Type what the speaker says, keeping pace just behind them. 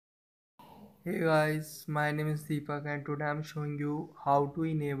Hey guys, my name is Deepak and today I'm showing you how to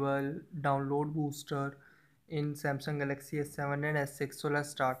enable download booster in Samsung Galaxy S7 and S6. So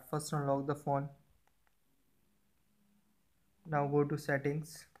let's start. First unlock the phone. Now go to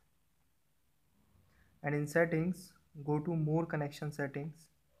settings and in settings go to more connection settings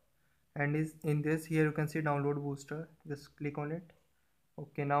and is in this here you can see download booster. Just click on it.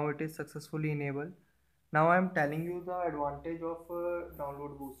 Okay, now it is successfully enabled. Now I'm telling you the advantage of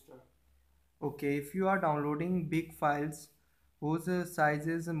download booster. Okay, if you are downloading big files whose size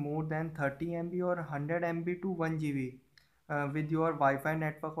is more than 30 MB or 100 MB to 1 GB with your Wi-Fi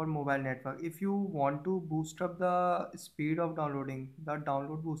network or mobile network, if you want to boost up the speed of downloading, the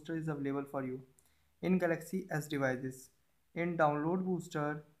download booster is available for you in Galaxy S devices. In download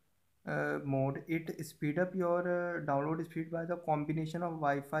booster mode, it speed up your download speed by the combination of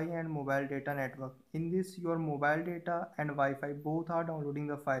Wi-Fi and mobile data network. In this, your mobile data and Wi-Fi both are downloading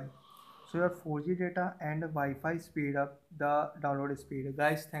the file, so your 4G data and Wi-Fi speed up the download speed.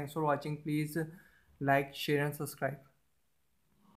 Guys, thanks for watching. Please like, share and subscribe.